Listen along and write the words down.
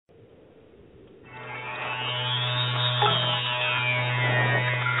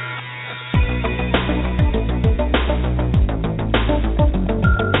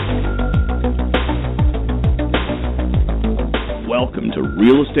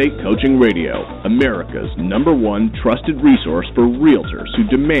Estate Coaching Radio, America's #1 trusted resource for realtors who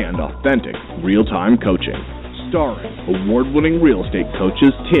demand authentic, real-time coaching. Starring award-winning real estate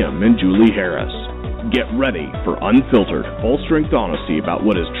coaches Tim and Julie Harris. Get ready for unfiltered, full-strength honesty about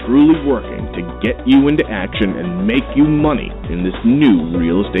what is truly working to get you into action and make you money in this new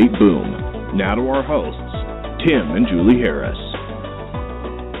real estate boom. Now to our hosts, Tim and Julie Harris.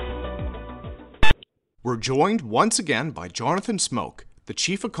 We're joined once again by Jonathan Smoke, the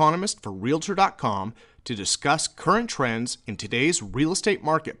chief economist for Realtor.com, to discuss current trends in today's real estate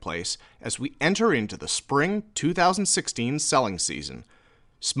marketplace as we enter into the spring 2016 selling season.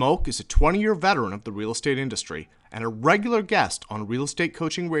 Smoke is a 20-year veteran of the real estate industry and a regular guest on Real Estate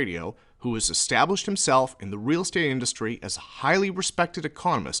Coaching Radio who has established himself in the real estate industry as a highly respected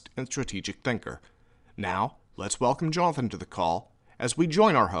economist and strategic thinker. Now, let's welcome Jonathan to the call as we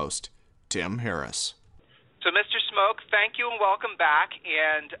join our host, Tim Harris. So, Mr. Smoke, thank you and welcome back.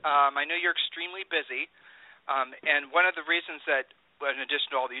 And I know you're extremely busy. And one of the reasons that, in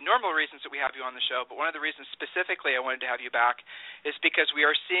addition to all the normal reasons that we have you on the show, but one of the reasons specifically I wanted to have you back is because we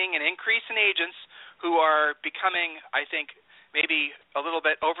are seeing an increase in agents who are becoming, I think, maybe a little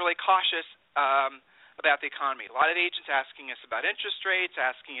bit overly cautious about the economy. A lot of agents asking us about interest rates,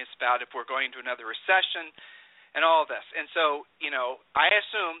 asking us about if we're going into another recession, and all of this. And so, I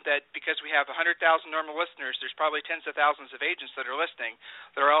assume that because we have 100,000 normal listeners, there's probably tens of thousands of agents that are listening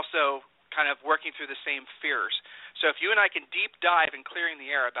that are also kind of working through the same fears. So if you and I can deep dive in clearing the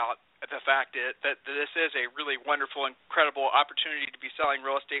air about the fact that this is a really wonderful, incredible opportunity to be selling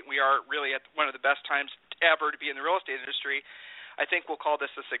real estate, we are really at one of the best times ever to be in the real estate industry, I think we'll call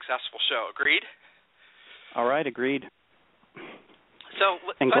this a successful show. Agreed? All right, agreed. So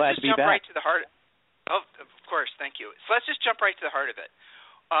and let's just jump right to the heart. Oh, of course, thank you. So let's just jump right to the heart of it.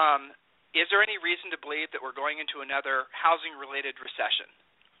 Is there any reason to believe that we're going into another housing-related recession?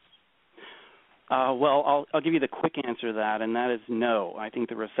 Well, I'll give you the quick answer to that, and that is no. I think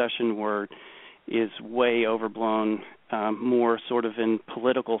the recession word is way overblown, more sort of in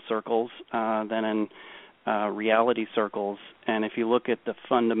political circles than in reality circles. And if you look at the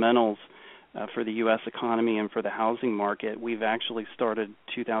fundamentals for the U.S. economy and for the housing market, we've actually started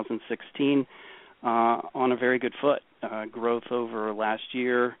 2016 on a very good foot. Growth over last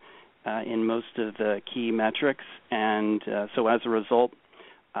year in most of the key metrics. And so as a result,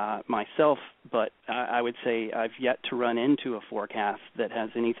 myself, but I would say I've yet to run into a forecast that has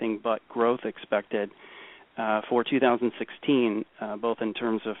anything but growth expected for 2016, both in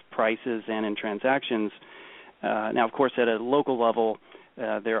terms of prices and in transactions. Now, of course, at a local level,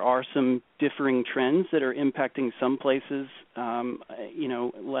 there are some differing trends that are impacting some places,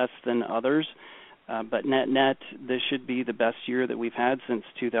 less than others. But net, this should be the best year that we've had since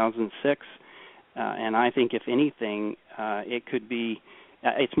 2006. And I think, if anything, it could be.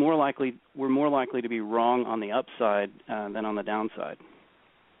 We're more likely to be wrong on the upside than on the downside.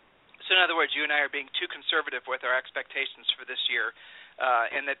 So, in other words, you and I are being too conservative with our expectations for this year,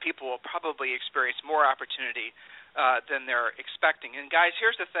 and that people will probably experience more opportunity than they're expecting. And guys,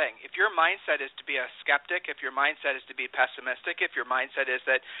 here's the thing. If your mindset is to be a skeptic, if your mindset is to be pessimistic, if your mindset is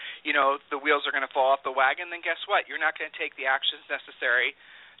that, the wheels are going to fall off the wagon, then guess what? You're not going to take the actions necessary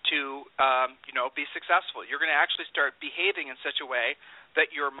to, be successful. You're going to actually start behaving in such a way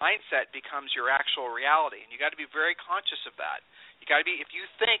that your mindset becomes your actual reality. And you got to be very conscious of that. You got to be, if you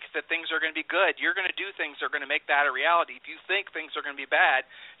think that things are going to be good, you're going to do things that are going to make that a reality. If you think things are going to be bad,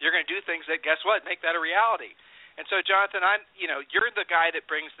 you're going to do things that, guess what, make that a reality. And so, Jonathan, you're the guy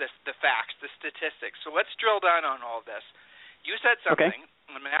that brings the facts, the statistics. So let's drill down on all of this. You said something. Okay.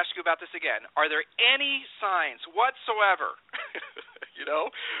 I'm going to ask you about this again. Are there any signs whatsoever, in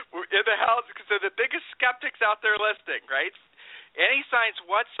the house, because they're the biggest skeptics out there listening, right? Any signs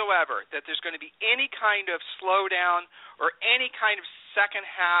whatsoever that there's going to be any kind of slowdown or any kind of second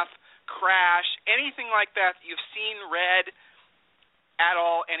half crash, anything like that you've seen, read at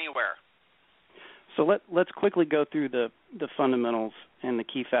all, anywhere? So let's quickly go through the fundamentals and the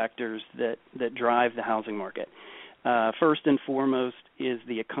key factors that drive the housing market. First and foremost is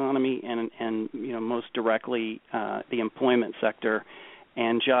the economy and most directly the employment sector.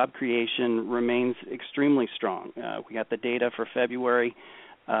 And job creation remains extremely strong. We got the data for February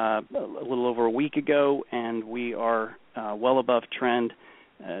a little over a week ago, and we are well above trend.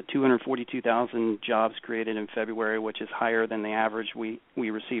 242,000 jobs created in February, which is higher than the average we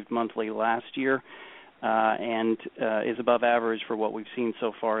received monthly last year, and is above average for what we've seen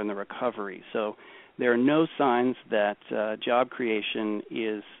so far in the recovery. So there are no signs that job creation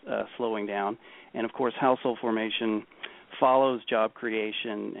is slowing down. And, of course, household formation follows job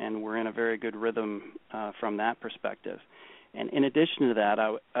creation, and we're in a very good rhythm from that perspective. And in addition to that,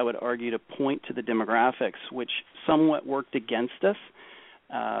 I would argue to point to the demographics, which somewhat worked against us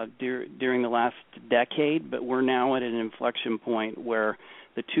during the last decade, but we're now at an inflection point where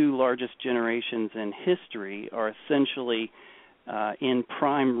the two largest generations in history are essentially in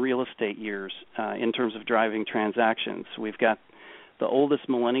prime real estate years in terms of driving transactions. We've got the oldest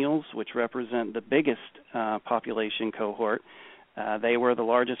millennials, which represent the biggest population cohort. They were the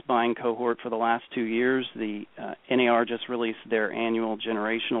largest buying cohort for the last 2 years. The NAR just released their annual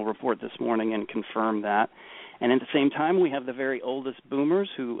generational report this morning and confirmed that. And at the same time, we have the very oldest boomers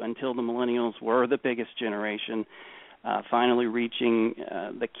who, until the millennials, were the biggest generation, finally reaching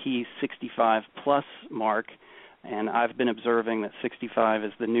the key 65-plus mark. And I've been observing that 65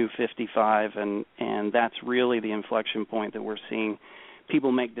 is the new 55, and that's really the inflection point that we're seeing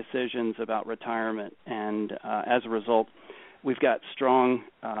people make decisions about retirement. And as a result, we've got stronger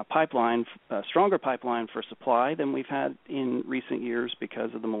pipeline for supply than we've had in recent years because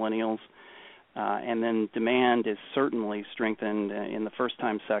of the millennials. And then demand is certainly strengthened in the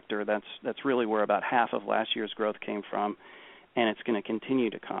first-time sector. That's really where about half of last year's growth came from, and it's going to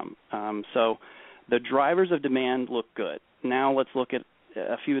continue to come. So the drivers of demand look good. Now let's look at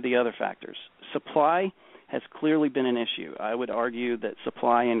a few of the other factors. Supply has clearly been an issue. I would argue that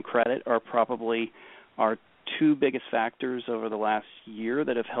supply and credit are probably our two biggest factors over the last year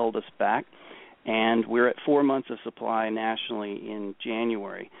that have held us back, and we're at 4 months of supply nationally in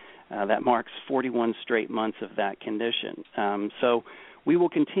January. That marks 41 straight months of that condition. So we will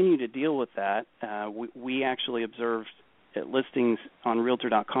continue to deal with that. We actually observed listings on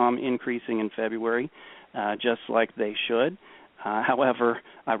Realtor.com increasing in February, just like they should. However,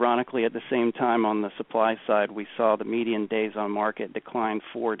 ironically, at the same time on the supply side, we saw the median days on market decline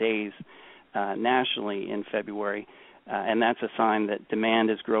 4 days nationally in February, and that's a sign that demand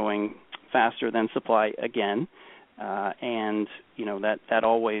is growing faster than supply again. And you know that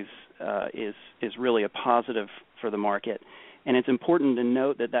always is really a positive for the market. And it's important to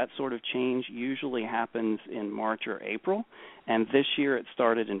note that sort of change usually happens in March or April, and this year it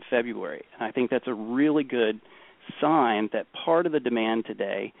started in February. And I think that's a really good sign that part of the demand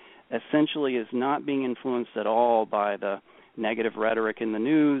today essentially is not being influenced at all by the negative rhetoric in the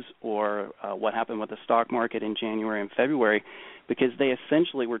news or what happened with the stock market in January and February, because they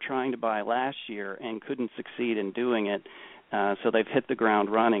essentially were trying to buy last year and couldn't succeed in doing it. So they've hit the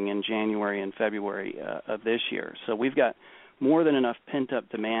ground running in January and February of this year. So we've got more than enough pent-up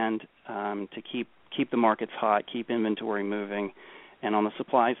demand to keep the markets hot, keep inventory moving. And on the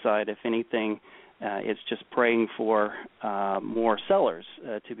supply side, if anything, it's just praying for more sellers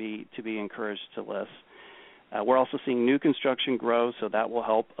to be encouraged to list. We're also seeing new construction grow, so that will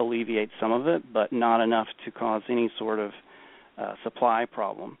help alleviate some of it, but not enough to cause any sort of supply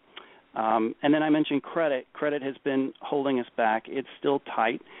problem. And then I mentioned credit. Credit has been holding us back. It's still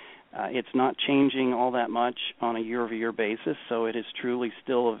tight. It's not changing all that much on a year-over-year basis, so it is truly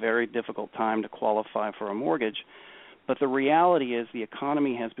still a very difficult time to qualify for a mortgage. But the reality is the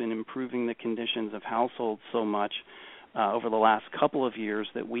economy has been improving the conditions of households so much over the last couple of years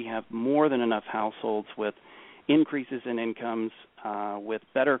that we have more than enough households with increases in incomes, with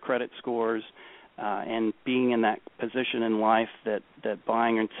better credit scores, and being in that position in life that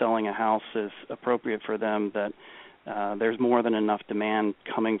buying and selling a house is appropriate for them, that there's more than enough demand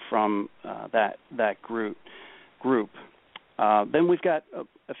coming from that group. Then we've got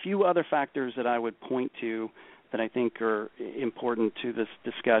a few other factors that I would point to that I think are important to this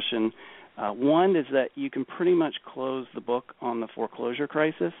discussion. One is that you can pretty much close the book on the foreclosure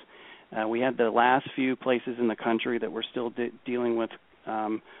crisis. We had the last few places in the country that were still dealing with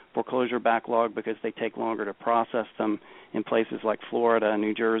foreclosure backlog because they take longer to process them in places like Florida,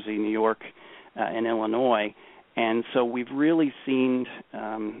 New Jersey, New York, and Illinois. And so we've really seen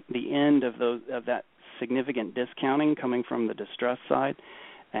the end of that significant discounting coming from the distress side.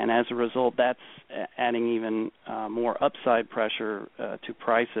 And as a result, that's adding even more upside pressure to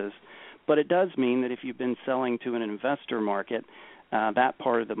prices. But it does mean that if you've been selling to an investor market, that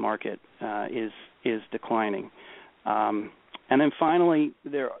part of the market is declining. And then finally,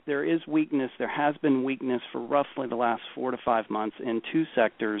 there is weakness. There has been weakness for roughly the last 4 to 5 months in two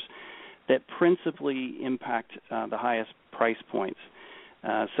sectors that principally impact the highest price points.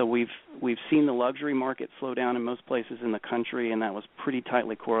 So we've seen the luxury market slow down in most places in the country, and that was pretty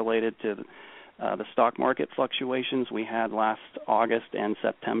tightly correlated to the stock market fluctuations we had last August and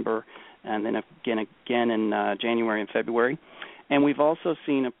September, and then again in January and February. And we've also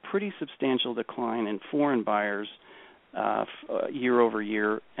seen a pretty substantial decline in foreign buyers year over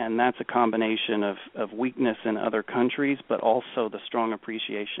year, and that's a combination of weakness in other countries, but also the strong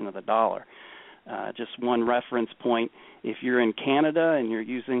appreciation of the dollar. Just one reference point, if you're in Canada and you're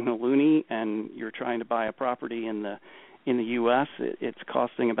using the loonie and you're trying to buy a property in the U.S., it's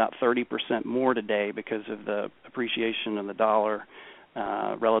costing about 30% more today because of the appreciation of the dollar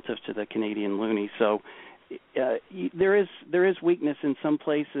relative to the Canadian loonie. So there is weakness in some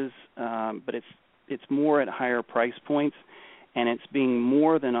places, but it's more at higher price points, and it's being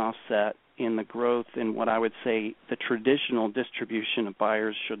more than offset in the growth in what I would say the traditional distribution of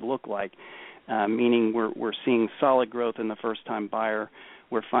buyers should look like, meaning we're seeing solid growth in the first-time buyer.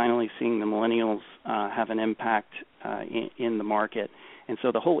 We're finally seeing the millennials have an impact in the market, and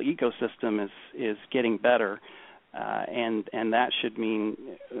so the whole ecosystem is getting better, and that should mean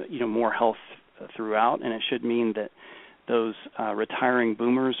more health throughout, and it should mean that those retiring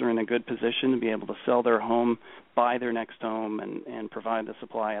boomers are in a good position to be able to sell their home, buy their next home, and provide the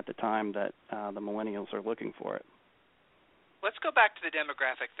supply at the time that the millennials are looking for it. Let's go back to the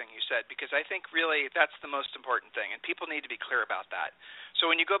demographic thing you said, because I think really that's the most important thing, and people need to be clear about that. So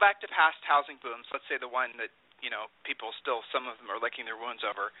when you go back to past housing booms, let's say the one that people still, some of them are licking their wounds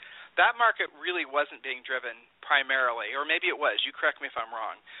over, that market really wasn't being driven primarily, or maybe it was. You correct me if I'm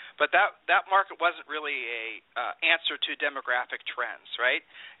wrong, but that market wasn't really a answer to demographic trends, right?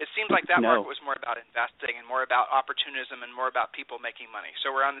 It seemed like that market was more about investing and more about opportunism and more about people making money. So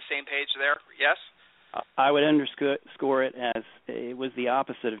we're on the same page there, yes? I would underscore it as it was the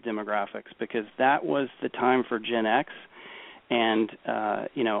opposite of demographics, because that was the time for Gen X. And,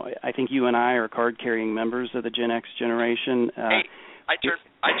 I think you and I are card-carrying members of the Gen X generation. Hey, I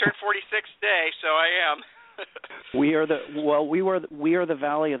turned 46 today, so I am. we are the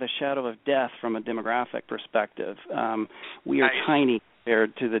valley of the shadow of death from a demographic perspective. We are tiny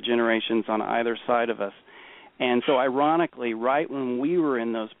compared to the generations on either side of us. And so ironically, right when we were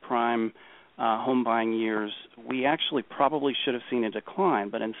in those prime home buying years, we actually probably should have seen a decline,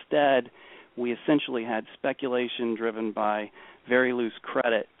 but instead we essentially had speculation driven by very loose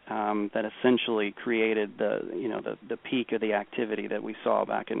credit that essentially created the peak of the activity that we saw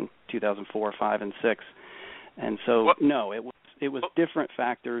back in 2004, 5, and 6. And so it was different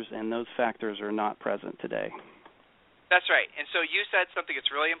factors, and those factors are not present today. That's right. And so you said something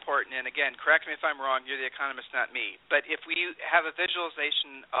that's really important, and again, correct me if I'm wrong, you're the economist, not me, but if we have a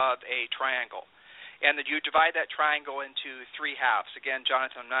visualization of a triangle, and that you divide that triangle into three halves. Again,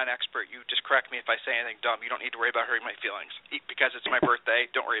 Jonathan, I'm not an expert. You just correct me if I say anything dumb. You don't need to worry about hurting my feelings. Because it's my birthday,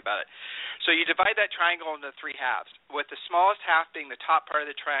 don't worry about it. So you divide that triangle into three halves, with the smallest half being the top part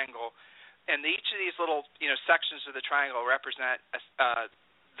of the triangle, and each of these little sections of the triangle represent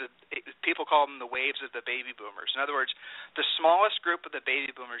people call them the waves of the baby boomers. In other words, the smallest group of the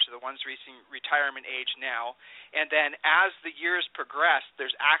baby boomers are the ones reaching retirement age now, and then as the years progress,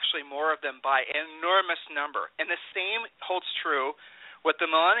 there's actually more of them by an enormous number. And the same holds true with the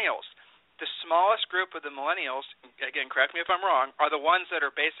millennials. The smallest group of the millennials, again, correct me if I'm wrong, are the ones that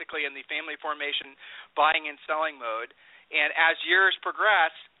are basically in the family formation, buying and selling mode, and as years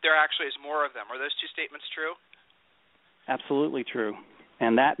progress, there actually is more of them. Are those two statements true? Absolutely true.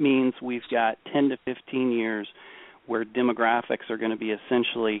 And that means we've got 10 to 15 years where demographics are going to be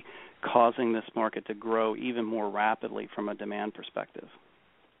essentially causing this market to grow even more rapidly from a demand perspective.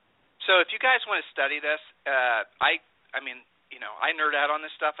 So if you guys want to study this, I nerd out on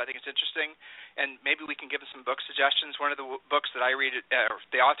this stuff. I think it's interesting, and maybe we can give them some book suggestions. One of the books that I read, or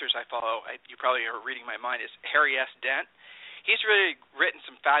the authors I follow, you probably are reading my mind, is Harry S. Dent. He's really written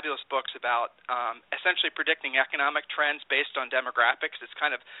some fabulous books about essentially predicting economic trends based on demographics. It's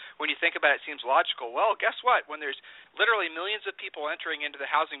kind of, when you think about it, it seems logical. Well, guess what? When there's literally millions of people entering into the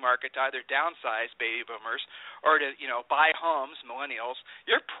housing market to either downsize, baby boomers, or to buy homes, millennials,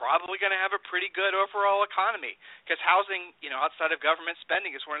 you're probably going to have a pretty good overall economy, because housing, outside of government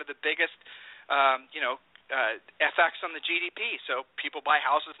spending, is one of the biggest effects on the GDP. So people buy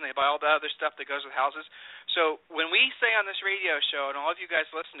houses and they buy all the other stuff that goes with houses. So when we say on this radio show, and all of you guys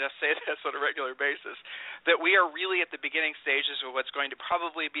listen to us say this on a regular basis, that we are really at the beginning stages of what's going to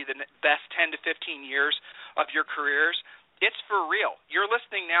probably be the best 10 to 15 years of your careers, it's for real. You're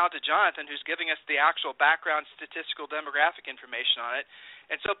listening now to Jonathan, who's giving us the actual background statistical demographic information on it.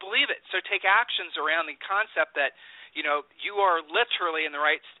 And so believe it. So take actions around the concept that you are literally in the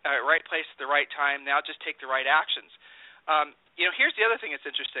right place at the right time. Now just take the right actions. Here's the other thing that's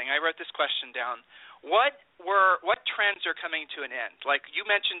interesting. I wrote this question down. What trends are coming to an end? Like you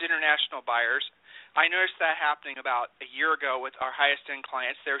mentioned international buyers. I noticed that happening about a year ago with our highest end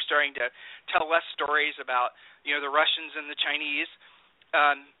clients. They're starting to tell less stories about the Russians and the Chinese.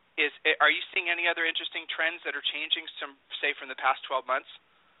 Are you seeing any other interesting trends that are changing say from the past 12 months?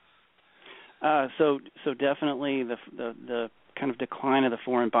 So definitely the kind of decline of the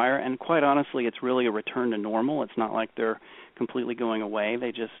foreign buyer, and quite honestly, it's really a return to normal. It's not like they're completely going away.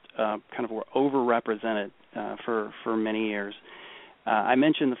 They just kind of were overrepresented for many years. I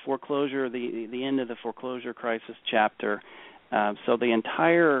mentioned the foreclosure, the end of the foreclosure crisis chapter. So the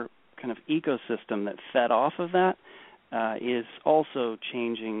entire kind of ecosystem that fed off of that is also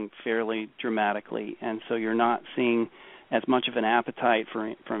changing fairly dramatically, and so you're not seeing as much of an appetite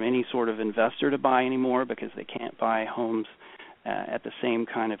from any sort of investor to buy anymore because they can't buy homes at the same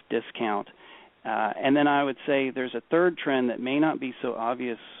kind of discount. And then I would say there's a third trend that may not be so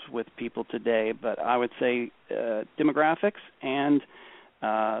obvious with people today, but I would say demographics and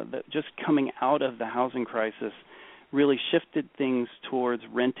just coming out of the housing crisis really shifted things towards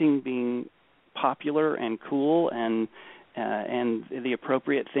renting being popular and cool and the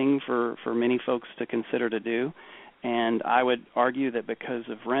appropriate thing for many folks to consider to do. And I would argue that because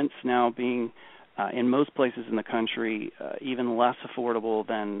of rents now being in most places in the country even less affordable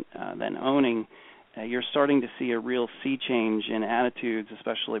than owning, you're starting to see a real sea change in attitudes,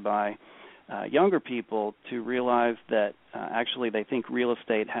 especially by younger people, to realize that actually they think real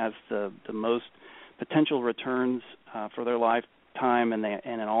estate has the most potential returns for their lifetime, and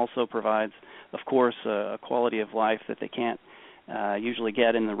it also provides, of course, a quality of life that they can't usually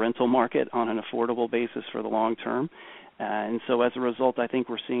get in the rental market on an affordable basis for the long term. And so as a result, I think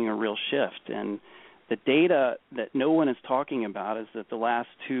we're seeing a real shift. And the data that no one is talking about is that the last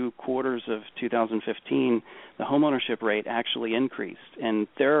 2 quarters of 2015, the homeownership rate actually increased. And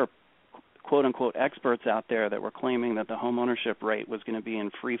there are quote-unquote experts out there that were claiming that the homeownership rate was going to be in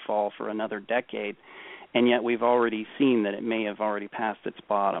free fall for another decade, and yet we've already seen that it may have already passed its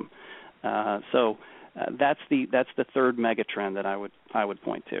bottom. So that's the third mega trend that I would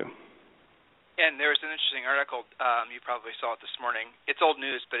point to. And there was an interesting article, you probably saw it this morning. It's old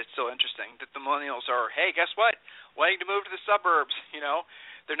news, but it's still interesting, that the millennials are, hey, guess what, wanting to move to the suburbs,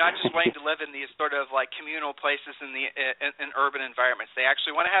 They're not just wanting to live in these sort of like communal places in urban environments. They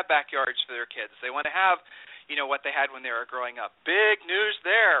actually want to have backyards for their kids. They want to have, what they had when they were growing up. Big news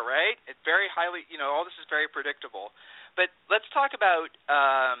there, right? It's very highly, all this is very predictable. But let's talk about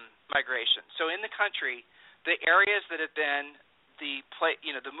migration. So in the country, the areas that have been what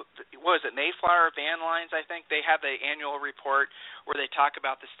was it, Mayflower Van Lines, I think, they have the annual report where they talk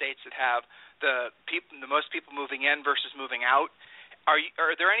about the states that have the most people moving in versus moving out.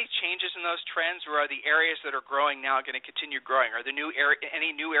 Are there any changes in those trends, or are the areas that are growing now going to continue growing? Are there any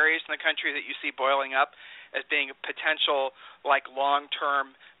new areas in the country that you see boiling up as being potential, like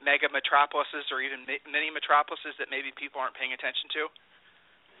long-term mega metropolises or even mini metropolises that maybe people aren't paying attention to?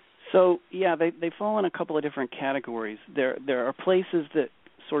 So, yeah, they fall in a couple of different categories. There are places that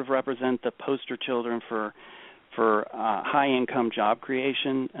sort of represent the poster children for high-income job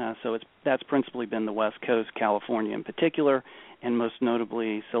creation. So that's principally been the West Coast, California in particular, and most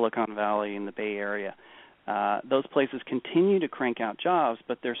notably Silicon Valley and the Bay Area. Those places continue to crank out jobs,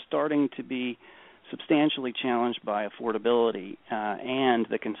 but they're starting to be substantially challenged by affordability and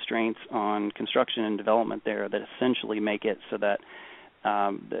the constraints on construction and development there that essentially make it so that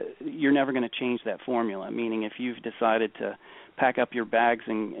you're never going to change that formula, meaning if you've decided to pack up your bags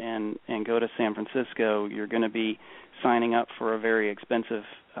and go to San Francisco, you're going to be signing up for a very expensive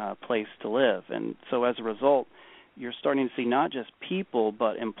place to live. And so as a result, you're starting to see not just people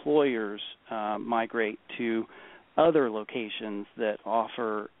but employers migrate to other locations that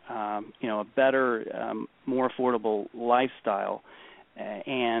offer a better, more affordable lifestyle.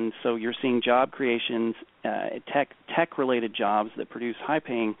 And so you're seeing job creations, tech-related jobs that produce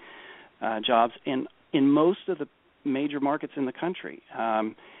high-paying jobs in most of the major markets in the country.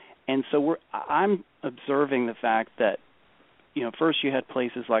 And so I'm observing the fact that, first you had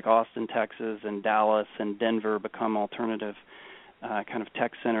places like Austin, Texas, and Dallas and Denver become alternative kind of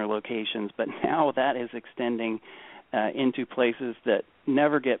tech center locations, but now that is extending into places that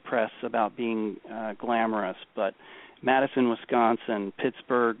never get press about being glamorous, but Madison, Wisconsin,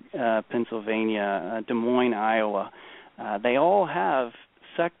 Pittsburgh, Pennsylvania, Des Moines, Iowa, they all have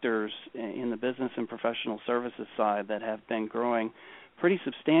sectors in the business and professional services side that have been growing pretty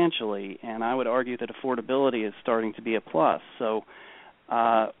substantially, and I would argue that affordability is starting to be a plus. So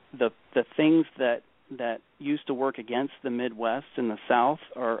the things that used to work against the Midwest and the South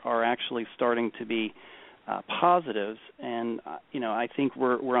are actually starting to be positives, and I think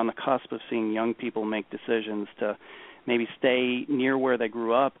we're on the cusp of seeing young people make decisions to maybe stay near where they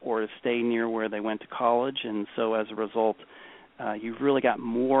grew up or to stay near where they went to college, and so as a result, you've really got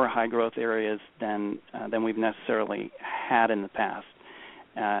more high-growth areas than we've necessarily had in the past.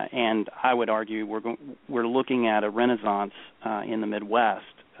 And I would argue we're looking at a renaissance in the Midwest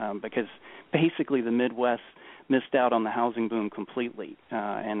because basically the missed out on the housing boom completely,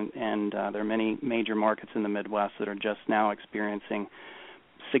 and there are many major markets in the Midwest that are just now experiencing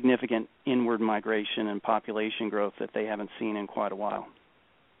significant inward migration and population growth that they haven't seen in quite a while.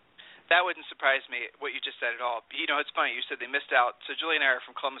 That wouldn't surprise me, what you just said at all. You know, it's funny, you said they missed out. So Julie and I are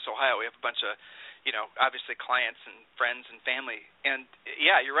from Columbus, Ohio. We have a bunch of, you know, obviously clients and friends and family. And,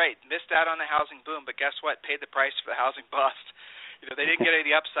 yeah, you're right, missed out on the housing boom, but guess what? Paid the price for the housing bust. You know, they didn't get any of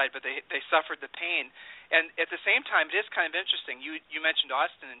the upside, but they suffered the pain. And at the same time, it is kind of interesting. You mentioned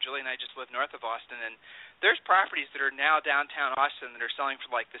Austin, and Julie and I just live north of Austin, and there's properties that are now downtown Austin that are selling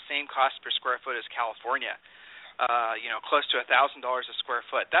for like the same cost per square foot as California, you know, close to $1,000 a square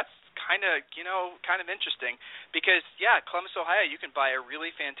foot. That's kind of interesting because, yeah, Columbus, Ohio, you can buy a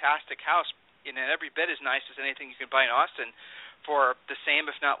really fantastic house, and every bit as nice as anything you can buy in Austin for the same,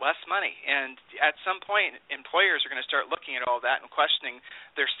 if not less money. And at some point, employers are going to start looking at all that and questioning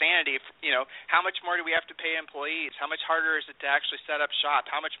their sanity. You know, how much more do we have to pay employees? How much harder is it to actually set up shop?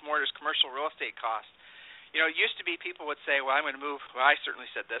 How much more does commercial real estate cost? You know, it used to be people would say, well, I'm going to move. Well, I certainly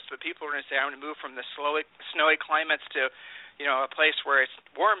said this, but people were going to say, I'm going to move from the snowy climates to, you know, a place where it's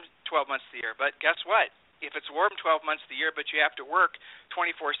warm 12 months of the year. But guess what? If it's warm 12 months of the year, but you have to work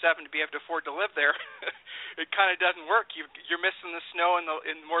 24/7 to be able to afford to live there, it kind of doesn't work. You're missing the snow in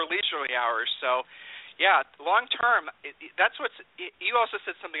more leisurely hours. So, yeah, long term, that's what's. You also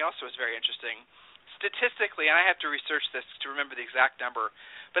said something else that was very interesting. Statistically, and I have to research this to remember the exact number,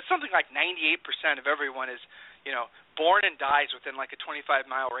 but something like 98% of everyone is, you know, born and dies within like a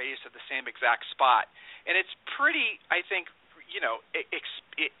 25-mile radius of the same exact spot, and it's pretty, I think. You know,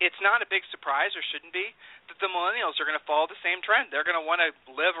 it's not a big surprise, or shouldn't be, that the millennials are going to follow the same trend. They're going to want to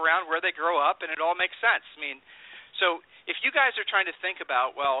live around where they grow up, and it all makes sense. I mean, so if you guys are trying to think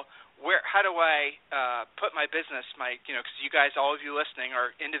about, well, how do I put my business, you know, because you guys, all of you listening,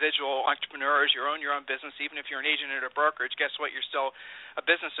 are individual entrepreneurs. You own your own business. Even if you're an agent at a brokerage, guess what? You're still a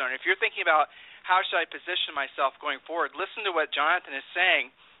business owner. If you're thinking about how should I position myself going forward, listen to what Jonathan is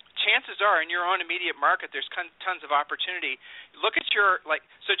saying. Chances are in your own immediate market there's tons of opportunity. Look at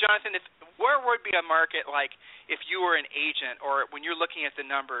so Jonathan, where would be a market like if you were an agent or when you're looking at the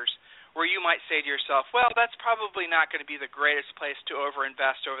numbers where you might say to yourself, well, that's probably not going to be the greatest place to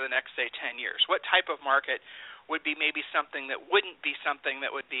overinvest over the next, say, 10 years. What type of market would be maybe something that wouldn't be something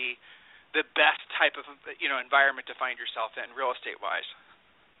that would be the best type of, you know, environment to find yourself in real estate-wise?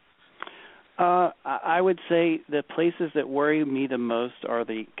 I would say the places that worry me the most are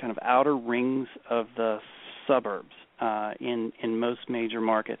the kind of outer rings of the suburbs in most major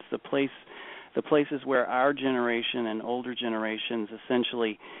markets. The places where our generation and older generations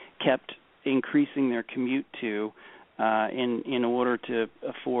essentially kept increasing their commute to in order to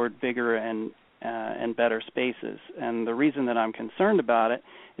afford bigger and better spaces. And the reason that I'm concerned about it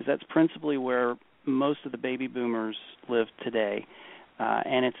is that's principally where most of the baby boomers live today.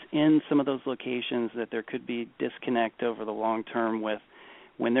 And it's in some of those locations that there could be disconnect over the long term with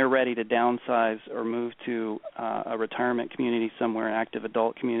when they're ready to downsize or move to a retirement community somewhere, an active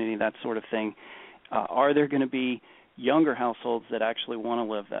adult community, that sort of thing. Are there going to be younger households that actually want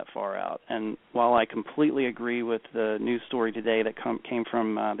to live that far out? And while I completely agree with the news story today that came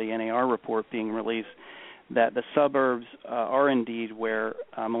from the NAR report being released, that the suburbs are indeed where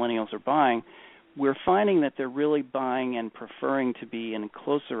millennials are buying, we're finding that they're really buying and preferring to be in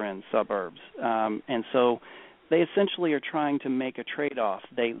closer-in suburbs. And so they essentially are trying to make a trade-off.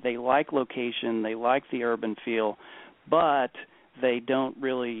 They like location, they like the urban feel, but they don't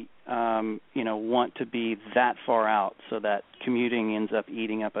really, want to be that far out so that commuting ends up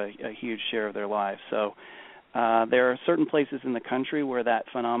eating up a huge share of their life. So there are certain places in the country where that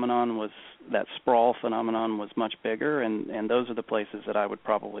sprawl phenomenon was much bigger, and those are the places that I would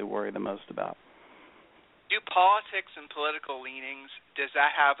probably worry the most about. Do politics and political leanings, does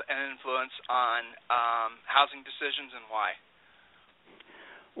that have an influence on housing decisions, and why?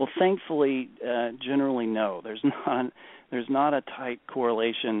 Well, thankfully, generally no. There's not a tight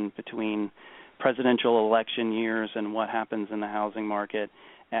correlation between presidential election years and what happens in the housing market.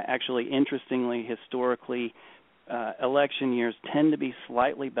 Actually, interestingly, historically, election years tend to be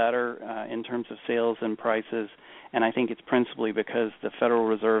slightly better in terms of sales and prices, and I think it's principally because the Federal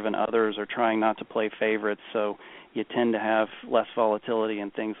Reserve and others are trying not to play favorites, so you tend to have less volatility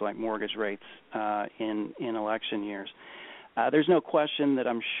in things like mortgage rates in election years. There's no question that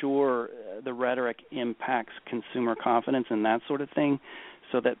I'm sure the rhetoric impacts consumer confidence and that sort of thing,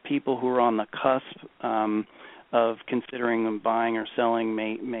 so that people who are on the cusp of considering them buying or selling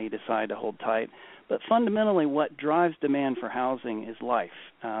may decide to hold tight. But fundamentally, what drives demand for housing is life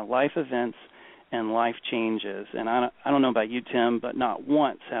events and life changes. And I don't know about you, Tim, but not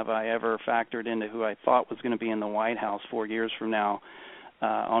once have I ever factored into who I thought was going to be in the White House 4 years from now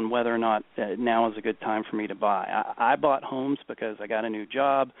on whether or not now is a good time for me to buy. I bought homes because I got a new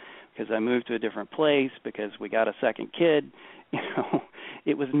job, because I moved to a different place, because we got a second kid.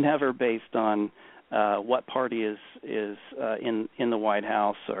 It was never based on what party is in the White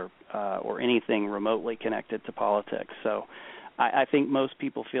House or anything remotely connected to politics. So I think most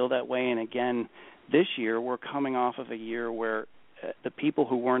people feel that way. And again, this year we're coming off of a year where the people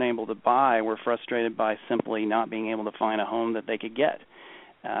who weren't able to buy were frustrated by simply not being able to find a home that they could get.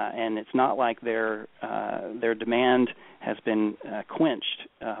 And it's not like their demand has been quenched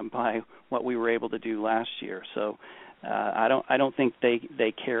by what we were able to do last year. So I don't think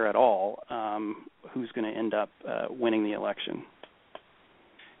they care at all who's going to end up winning the election.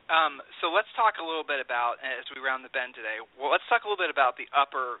 So let's talk a little bit about, as we round the bend today, let's talk a little bit about the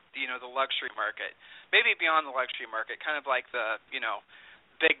upper, the luxury market, maybe beyond the luxury market, kind of like the,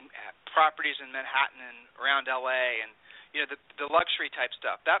 big properties in Manhattan and around L.A. and, the luxury type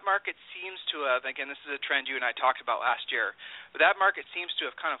stuff. That market seems to have, again, this is a trend you and I talked about last year, but that market seems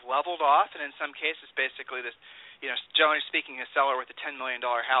to have kind of leveled off, and in some cases, basically this, generally speaking, a seller with a $10 million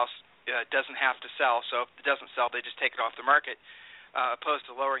house doesn't have to sell, so if it doesn't sell, they just take it off the market. Opposed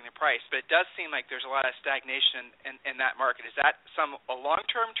to lowering the price. But it does seem like there's a lot of stagnation in that market. Is that a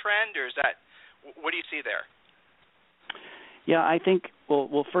long-term trend, or is that, what do you see there? Yeah, I think,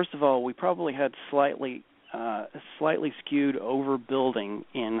 well, first of all, we probably had slightly skewed overbuilding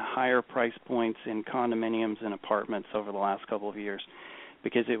in higher price points in condominiums and apartments over the last couple of years,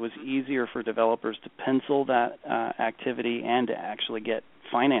 because it was easier for developers to pencil that activity and to actually get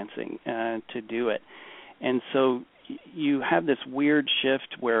financing to do it. And so you have this weird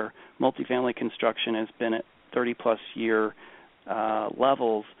shift where multifamily construction has been at 30-plus year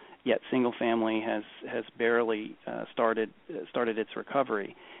levels, yet single-family has barely started its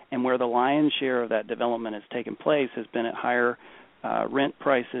recovery. And where the lion's share of that development has taken place has been at higher rent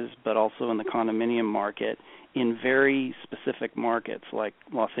prices, but also in the condominium market in very specific markets like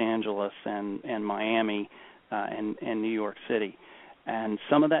Los Angeles and Miami and New York City. And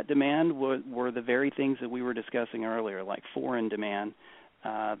some of that demand were the very things that we were discussing earlier, like foreign demand,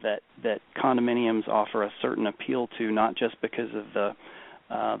 that condominiums offer a certain appeal to, not just because of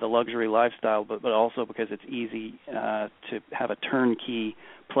the luxury lifestyle, but also because it's easy to have a turnkey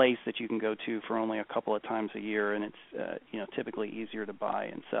place that you can go to for only a couple of times a year, and it's typically easier to buy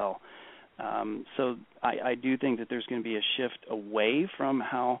and sell. So I do think that there's going to be a shift away from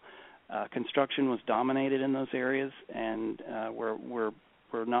how construction was dominated in those areas, and we're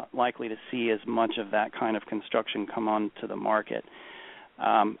not likely to see as much of that kind of construction come onto the market.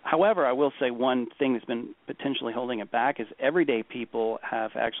 However, I will say one thing that's been potentially holding it back is everyday people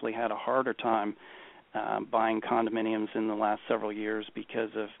have actually had a harder time buying condominiums in the last several years because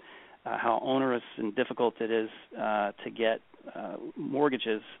of how onerous and difficult it is to get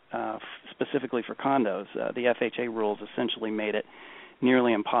mortgages specifically for condos. The FHA rules essentially made it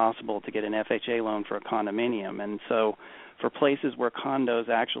nearly impossible to get an FHA loan for a condominium. And so for places where condos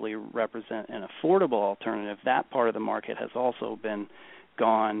actually represent an affordable alternative, that part of the market has also been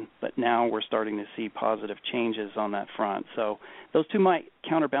gone, but now we're starting to see positive changes on that front. So those two might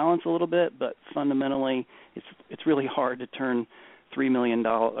counterbalance a little bit, but fundamentally it's really hard to turn $3 million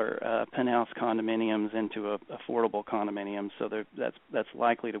penthouse condominiums into affordable condominiums. So that's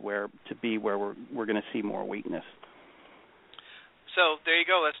likely to be where we're going to see more weakness. So there you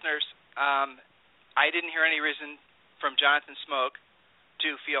go, listeners. I didn't hear any reason from Jonathan Smoke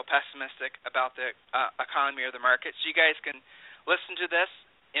to feel pessimistic about the economy or the market. So you guys can listen to this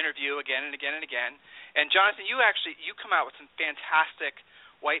interview again and again and again. And Jonathan, you come out with some fantastic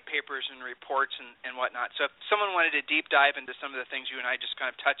white papers and reports and whatnot. So if someone wanted to deep dive into some of the things you and I just kind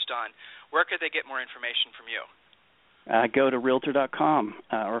of touched on, where could they get more information from you? Go to Realtor.com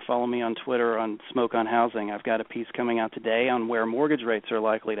or follow me on Twitter on Smoke on Housing. I've got a piece coming out today on where mortgage rates are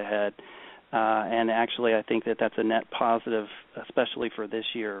likely to head. And actually, I think that's a net positive, especially for this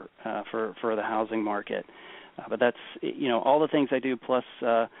year, for the housing market. But that's, all the things I do, plus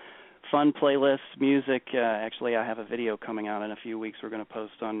fun playlists, music. Actually, I have a video coming out in a few weeks we're going to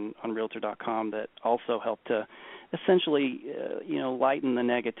post on Realtor.com that also help to essentially, lighten the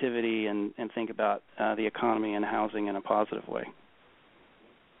negativity and think about the economy and housing in a positive way.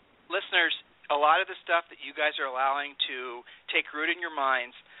 Listeners, a lot of the stuff that you guys are allowing to take root in your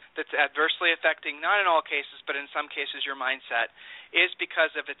minds that's adversely affecting, not in all cases, but in some cases your mindset, is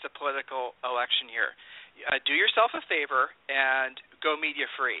because of it's a political election year. Do yourself a favor and go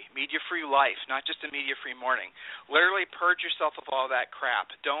media-free life, not just a media-free morning. Literally purge yourself of all that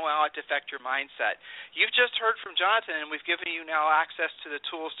crap. Don't allow it to affect your mindset. You've just heard from Jonathan, and we've given you now access to the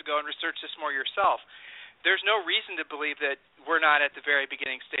tools to go and research this more yourself. There's no reason to believe that we're not at the very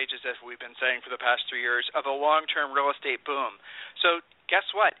beginning stages, as we've been saying for the past 3 years, of a long-term real estate boom. So guess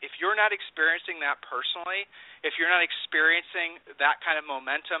what? If you're not experiencing that personally, if you're not experiencing that kind of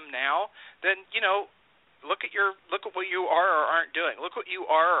momentum now, then, look at what you are or aren't doing. Look what you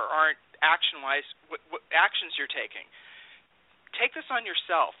are or aren't action-wise, what actions you're taking. Take this on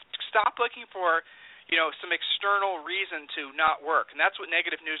yourself. Stop looking for, some external reason to not work. And that's what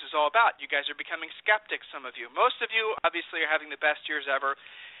negative news is all about. You guys are becoming skeptics, some of you. Most of you, obviously, are having the best years ever.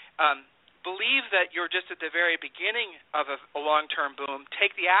 Believe that you're just at the very beginning of a long-term boom.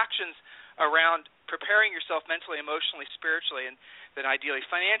 Take the actions around preparing yourself mentally, emotionally, spiritually, and then ideally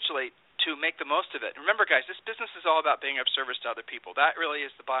financially to make the most of it. Remember, guys, this business is all about being of service to other people. That really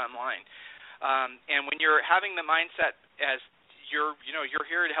is the bottom line. And when you're having the mindset as you're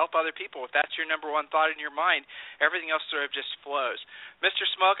here to help other people, if that's your number one thought in your mind, everything else sort of just flows. Mr.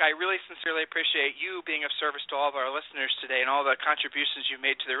 Smoke, I really sincerely appreciate you being of service to all of our listeners today and all the contributions you've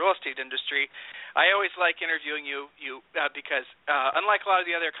made to the real estate industry. I always like interviewing you because unlike a lot of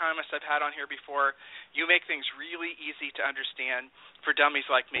the other economists I've had on here before, you make things really easy to understand for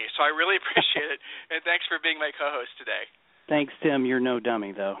dummies like me. So I really appreciate it, and thanks for being my co-host today. Thanks, Tim. You're no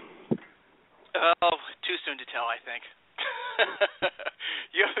dummy, though. Oh, too soon to tell, I think.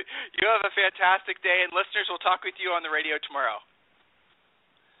 You have a fantastic day, and listeners, will talk with you on the radio tomorrow.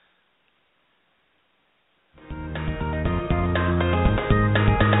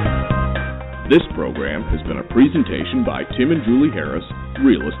 This program has been a presentation by Tim and Julie Harris,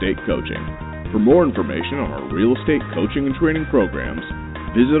 Real Estate Coaching. For more information on our real estate coaching and training programs,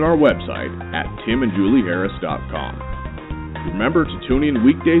 visit our website at timandjulieharris.com. Remember to tune in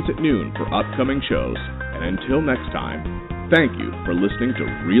weekdays at noon for upcoming shows, and until next time, thank you for listening to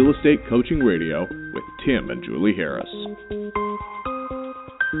Real Estate Coaching Radio with Tim and Julie Harris.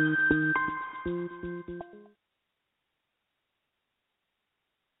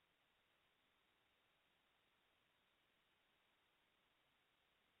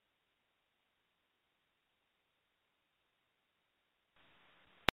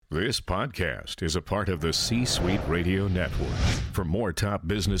 This podcast is a part of the C-Suite Radio Network. For more top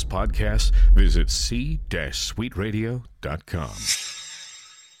business podcasts, visit c-suiteradio.com.